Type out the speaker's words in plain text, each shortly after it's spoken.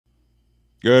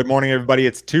Good morning, everybody.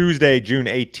 It's Tuesday, June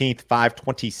 18th,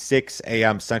 5:26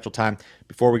 a.m. Central Time.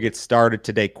 Before we get started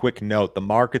today, quick note. The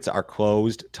markets are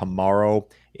closed tomorrow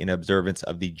in observance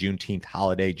of the Juneteenth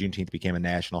holiday. Juneteenth became a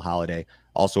national holiday,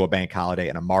 also a bank holiday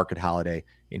and a market holiday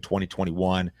in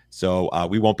 2021. So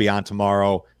we won't be on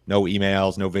tomorrow. No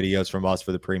emails, no videos from us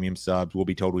for the premium subs. We'll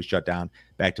be totally shut down.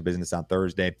 Back to business on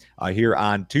Thursday. Here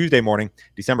on Tuesday morning,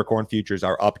 December corn futures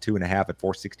are up 2.5 at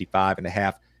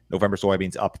 465.5. November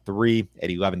soybeans up 3 at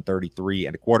 11.33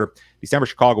 and a quarter. December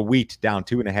Chicago wheat down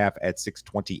 2.5 at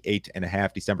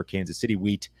 628.5. December Kansas City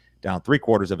wheat down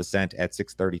 3/4 of a cent at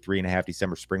 633.5.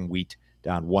 December spring wheat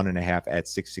down 1.5 at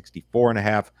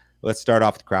 664.5. Let's start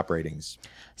off with crop ratings.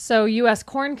 So, U.S.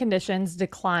 corn conditions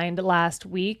declined last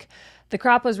week. The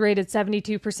crop was rated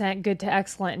 72% good to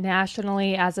excellent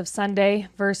nationally as of Sunday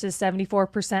versus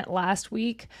 74% last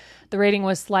week. The rating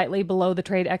was slightly below the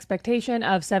trade expectation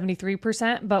of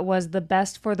 73%, but was the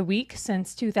best for the week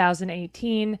since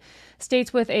 2018.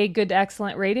 States with a good to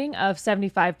excellent rating of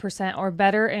 75% or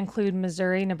better include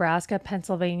Missouri, Nebraska,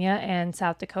 Pennsylvania, and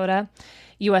South Dakota.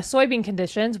 U.S. soybean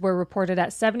conditions were reported at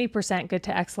 70% good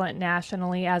to excellent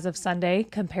nationally as of Sunday,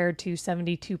 compared to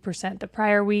 72% the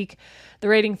prior week. The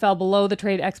rating fell below the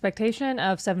trade expectation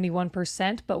of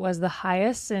 71%, but was the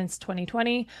highest since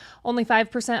 2020. Only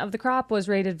 5% of the crop was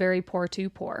rated very poor to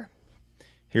poor.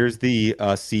 Here's the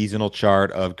seasonal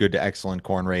chart of good to excellent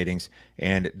corn ratings.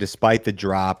 And despite the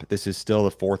drop, this is still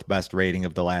the fourth best rating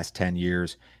of the last 10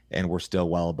 years, and we're still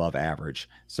well above average.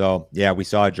 So, yeah, we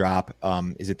saw a drop.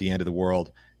 Is it the end of the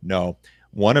world? No.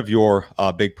 One of your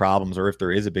big problems, or if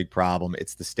there is a big problem,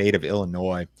 it's the state of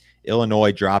Illinois.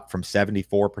 Illinois dropped from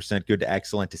 74% good to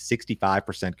excellent to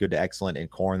 65% good to excellent in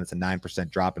corn. That's a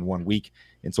 9% drop in 1 week.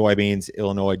 In soybeans,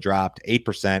 Illinois dropped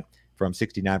 8%. From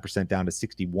 69% down to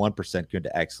 61% good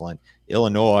to excellent.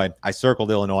 Illinois, I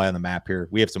circled Illinois on the map here.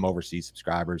 We have some overseas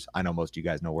subscribers. I know most of you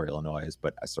guys know where Illinois is,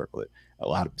 but I circled it.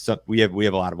 We have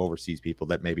a lot of overseas people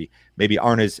that maybe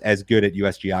aren't as good at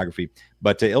U.S. geography.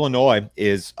 But Illinois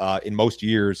is in most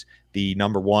years the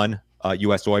number one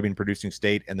U.S. soybean producing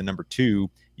state and the number 2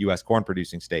 U.S. corn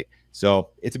producing state.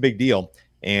 So it's a big deal.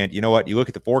 And you know what? You look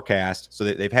at the forecast. So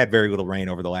they've had very little rain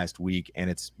over the last week, and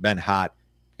it's been hot.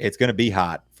 It's going to be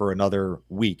hot for another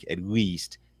week at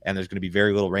least, and there's going to be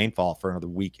very little rainfall for another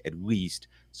week at least.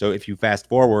 So if you fast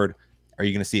forward, are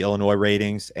you going to see Illinois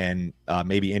ratings and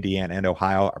maybe Indiana and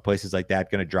Ohio, are places like that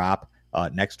going to drop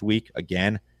next week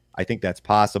again? I think that's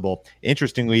possible.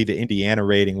 Interestingly, the Indiana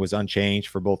rating was unchanged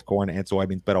for both corn and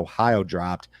soybeans, but Ohio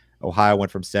dropped. Ohio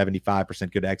went from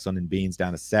 75% good to excellent in beans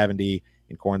down to 70.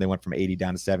 In corn, they went from 80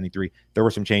 down to 73. There were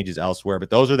some changes elsewhere,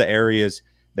 but those are the areas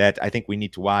that I think we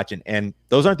need to watch. And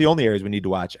those aren't the only areas we need to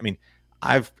watch. I mean,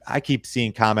 I keep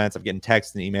seeing comments. I'm getting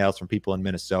texts and emails from people in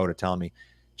Minnesota telling me,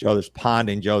 Joe, there's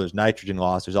ponding, Joe, there's nitrogen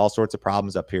loss. There's all sorts of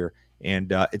problems up here.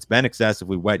 And it's been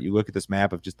excessively wet. You look at this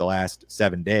map of just the last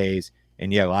 7 days,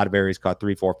 and yeah, a lot of areas caught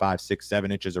 3, 4, 5, 6, 7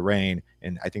 inches of rain.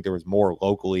 And I think there was more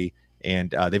locally,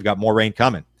 and they've got more rain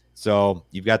coming. So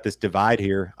you've got this divide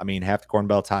here. I mean, half the Corn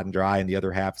Belt's hot and dry, and the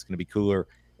other half is going to be cooler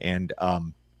and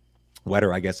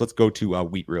wetter, I guess. Let's go to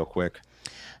wheat real quick.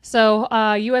 So,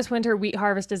 U.S. winter wheat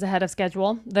harvest is ahead of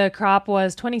schedule. The crop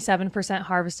was 27%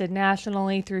 harvested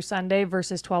nationally through Sunday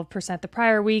versus 12% the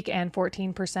prior week and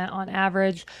 14% on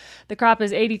average. The crop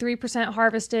is 83%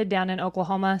 harvested down in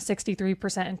Oklahoma,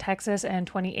 63% in Texas,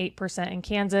 and 28% in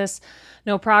Kansas.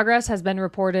 No progress has been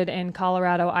reported in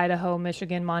Colorado, Idaho,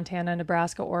 Michigan, Montana,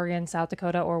 Nebraska, Oregon, South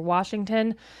Dakota, or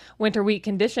Washington. Winter wheat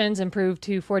conditions improved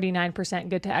to 49%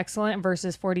 good to excellent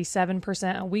versus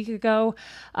 47% a week ago.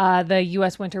 The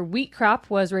U.S. winter wheat crop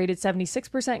was rated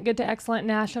 76% good to excellent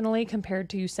nationally compared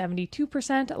to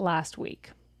 72% last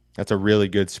week. That's a really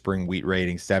good spring wheat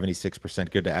rating,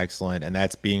 76% good to excellent, and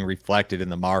that's being reflected in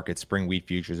the market. Spring wheat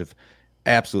futures have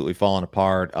absolutely fallen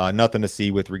apart. Nothing to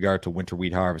see with regard to winter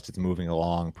wheat harvest. It's moving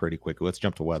along pretty quickly. Let's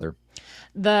jump to weather.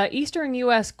 The eastern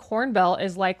U.S. Corn Belt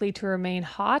is likely to remain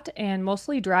hot and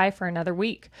mostly dry for another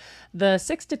week. The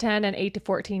 6 to 10 and 8 to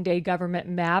 14 day government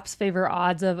maps favor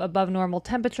odds of above normal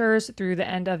temperatures through the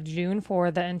end of June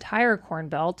for the entire Corn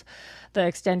Belt. The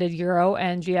extended Euro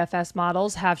and GFS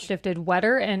models have shifted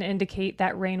wetter and indicate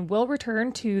that rain will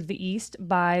return to the east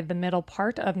by the middle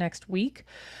part of next week.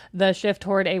 The shift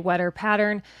toward a wetter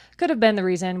pattern could have been the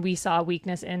reason we saw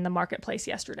weakness in the marketplace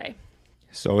yesterday.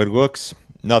 So it looks,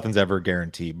 nothing's ever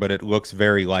guaranteed, but it looks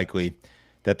very likely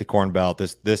that the Corn Belt,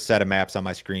 this set of maps on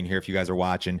my screen here, if you guys are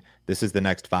watching, this is the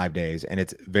next 5 days, and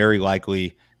it's very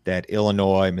likely that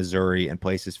Illinois, Missouri, and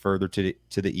places further to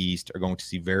the east are going to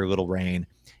see very little rain,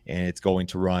 and it's going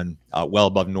to run well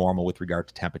above normal with regard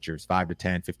to temperatures, 5 to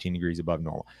 10, 15 degrees above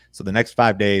normal. So the next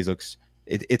 5 days looks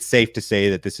it's safe to say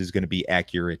that this is going to be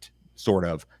accurate, sort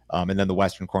of. And then the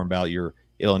Western Corn Belt, your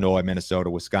Illinois, Minnesota,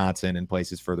 Wisconsin, and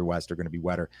places further west are going to be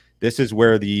wetter. This is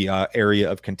where the area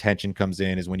of contention comes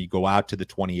in, is when you go out to the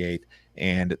 28th.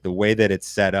 And the way that it's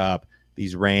set up,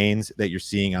 these rains that you're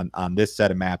seeing on this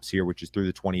set of maps here, which is through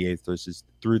the 28th, this is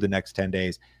through the next 10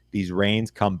 days, these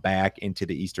rains come back into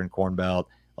the Eastern Corn Belt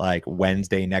like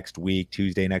Wednesday next week,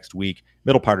 Tuesday next week,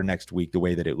 middle part of next week, the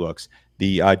way that it looks.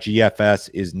 The GFS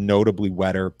is notably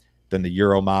wetter than the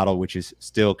Euro model, which is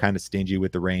still kind of stingy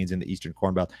with the rains in the Eastern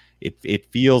Corn Belt. It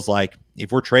feels like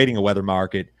if we're trading a weather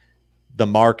market, the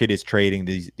market is trading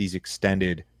these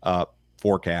extended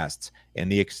forecasts,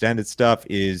 and the extended stuff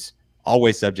is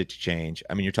always subject to change.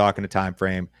 I mean, you're talking a time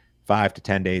frame 5 to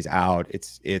 10 days out.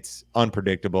 It's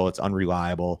unpredictable. It's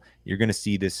unreliable. You're going to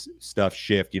see this stuff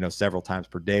shift, several times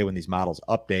per day when these models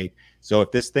update. So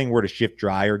if this thing were to shift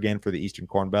drier again for the Eastern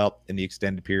Corn Belt in the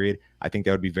extended period, I think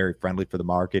that would be very friendly for the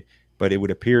market. But it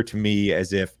would appear to me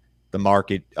as if the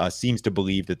market seems to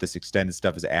believe that this extended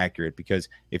stuff is accurate, because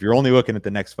if you're only looking at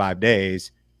the next 5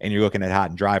 days and you're looking at hot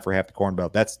and dry for half the Corn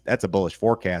Belt, that's a bullish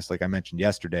forecast, like I mentioned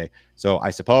yesterday. So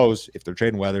I suppose if they're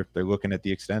trading weather, they're looking at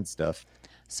the extended stuff.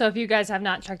 So if you guys have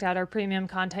not checked out our premium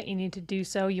content, you need to do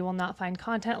so. You will not find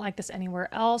content like this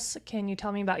anywhere else. Can you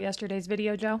tell me about yesterday's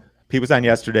video, Joe? Pete was on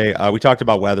yesterday. We talked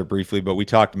about weather briefly, but we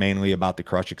talked mainly about the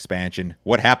crush expansion.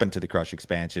 What happened to the crush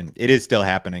expansion? It is still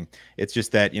happening. It's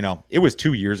just that, it was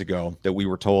 2 years ago that we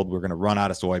were told we're going to run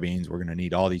out of soybeans. We're going to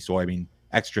need all these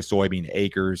extra soybean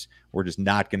acres. We're just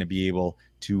not going to be able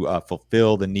to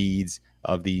fulfill the needs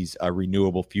of these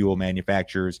renewable fuel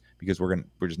manufacturers, because we're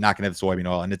just not going to have the soybean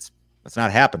oil. And it's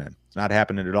not happening. It's not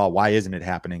happening at all. Why isn't it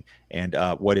happening? And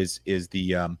what are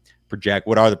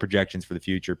the projections for the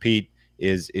future? Pete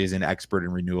is an expert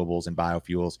in renewables and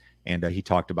biofuels, and he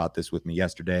talked about this with me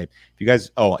yesterday. If you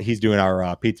guys, he's doing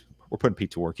our we're putting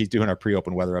Pete to work. He's doing our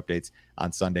pre-open weather updates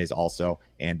on Sundays also,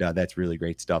 and that's really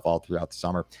great stuff all throughout the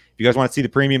summer. If you guys want to see the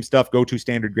premium stuff, go to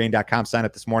standardgrain.com. Sign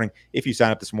up this morning. If you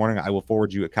sign up this morning, I will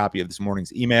forward you a copy of this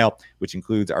morning's email, which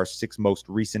includes our 6 most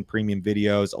recent premium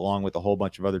videos, along with a whole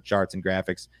bunch of other charts and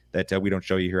graphics that we don't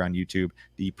show you here on YouTube.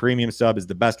 The premium sub is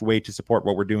the best way to support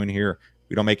what we're doing here.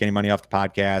 We don't make any money off the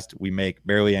podcast. We make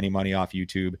barely any money off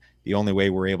YouTube. The only way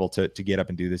we're able to get up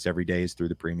and do this every day is through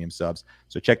the premium subs.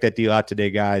 So check that deal out today,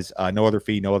 guys. No other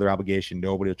fee, no other obligation.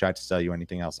 Nobody will try to sell you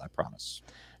anything else, I promise.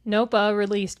 NOPA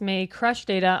released May crush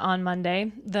data on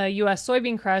Monday. The U.S.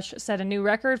 soybean crush set a new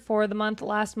record for the month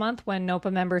last month when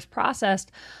NOPA members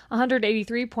processed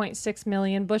 183.6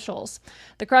 million bushels.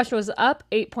 The crush was up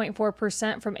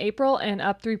 8.4% from April and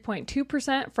up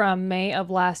 3.2% from May of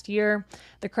last year.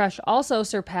 The crush also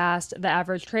surpassed the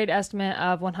average trade estimate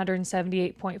of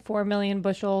 178.4 million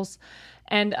bushels.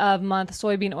 End of month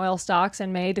soybean oil stocks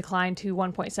in May declined to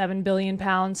 1.7 billion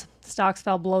pounds. Stocks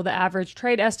fell below the average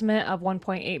trade estimate of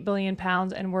 1.8 billion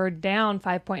pounds and were down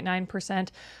 5.9%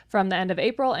 from the end of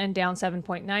April and down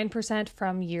 7.9%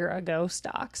 from year ago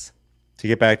stocks. To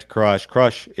get back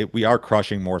to we are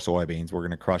crushing more soybeans. We're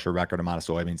going to crush a record amount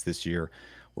of soybeans this year.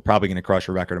 We're probably going to crush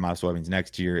a record amount of soybeans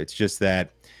next year. It's just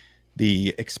that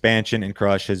the expansion in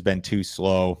crush has been too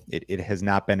slow. It has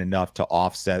not been enough to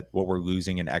offset what we're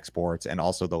losing in exports and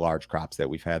also the large crops that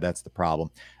we've had. That's the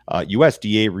problem.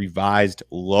 USDA revised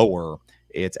lower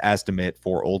its estimate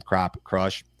for old crop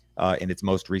crush in its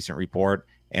most recent report.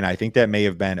 And I think that may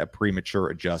have been a premature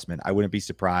adjustment. I wouldn't be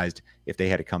surprised if they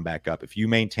had to come back up. If you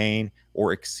maintain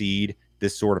or exceed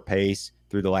this sort of pace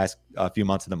through the last few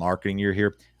months of the marketing year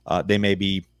here, they may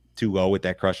be too low with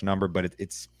that crush number, but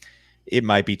it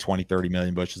might be 20, 30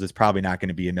 million bushels. It's probably not going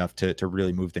to be enough to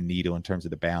really move the needle in terms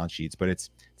of the balance sheets, but it's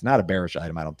not a bearish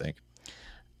item, I don't think.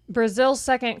 Brazil's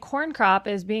second corn crop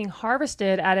is being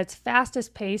harvested at its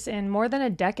fastest pace in more than a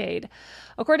decade.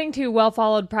 According to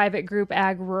well-followed private group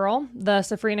Ag Rural, the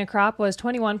safrinha crop was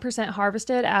 21%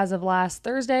 harvested as of last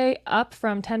Thursday, up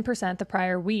from 10% the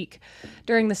prior week.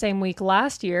 During the same week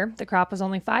last year, the crop was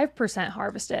only 5%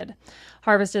 harvested.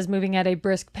 Harvest is moving at a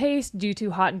brisk pace due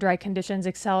to hot and dry conditions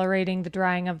accelerating the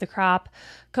drying of the crop.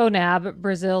 CONAB,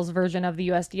 Brazil's version of the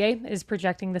USDA, is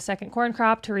projecting the second corn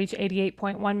crop to reach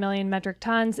 88.1 million metric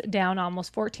tons, down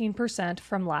almost 14%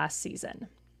 from last season.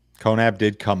 CONAB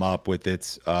did come up with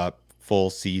its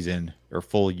full season or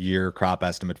full year crop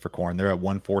estimate for corn. They're at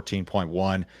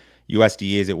 114.1.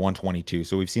 USDA is at 122.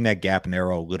 So we've seen that gap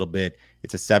narrow a little bit.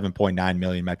 It's a 7.9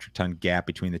 million metric ton gap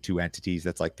between the two entities.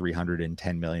 That's like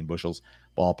 310 million bushels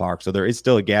ballpark. So there is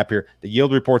still a gap here. The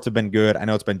yield reports have been good. I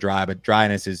know it's been dry, but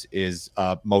dryness is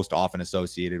most often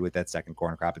associated with that second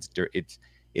corn crop.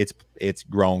 It's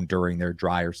grown during their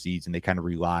drier season. They kind of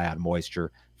rely on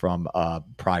moisture from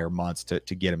prior months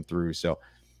to get them through. So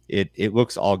it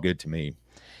looks all good to me.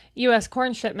 U.S.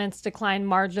 corn shipments declined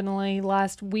marginally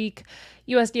last week.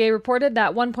 USDA reported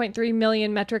that 1.3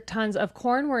 million metric tons of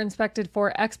corn were inspected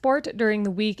for export during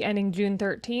the week ending June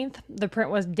 13th. The print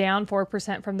was down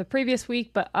 4% from the previous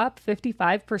week, but up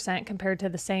 55% compared to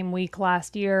the same week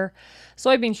last year.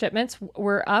 Soybean shipments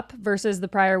were up versus the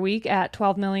prior week at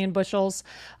 12 million bushels.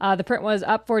 The print was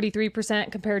up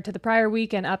 43% compared to the prior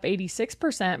week and up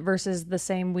 86% versus the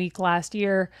same week last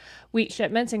year. Wheat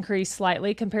shipments increased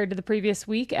slightly compared to the previous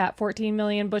week at 14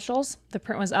 million bushels. The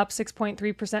print was up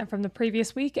 6.3% from the previous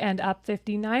week and up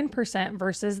 59%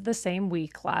 versus the same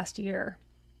week last year.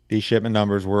 These shipment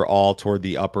numbers were all toward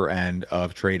the upper end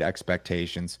of trade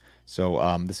expectations.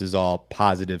 So this is all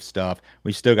positive stuff.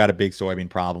 We still got a big soybean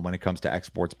problem when it comes to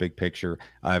exports, big picture.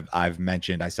 I've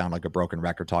mentioned, I sound like a broken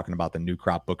record talking about the new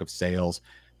crop book of sales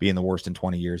being the worst in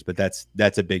 20 years, but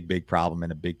that's a big problem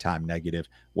and a big time negative.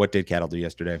 What did cattle do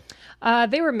yesterday?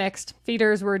 They were mixed.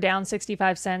 Feeders were down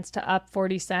 65 cents to up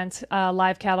 40 cents.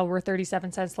 Live cattle were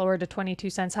 37 cents lower to 22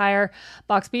 cents higher.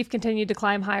 Box beef continued to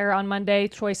climb higher on Monday.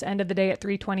 Choice ended the day at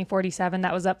 320.47.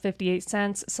 That was up 58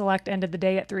 cents. Select ended the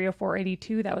day at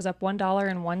 304.82. That was up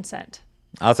 $1.01.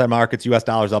 Outside markets, U.S.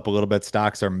 dollars up a little bit.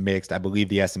 Stocks are mixed. I believe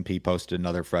the S&P posted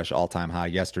another fresh all-time high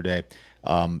yesterday.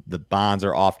 The bonds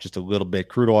are off just a little bit.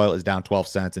 Crude oil is down 12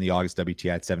 cents in the August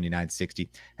WTI at 79.60.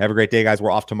 Have a great day, guys.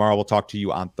 We're off tomorrow. We'll talk to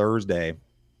you on Thursday.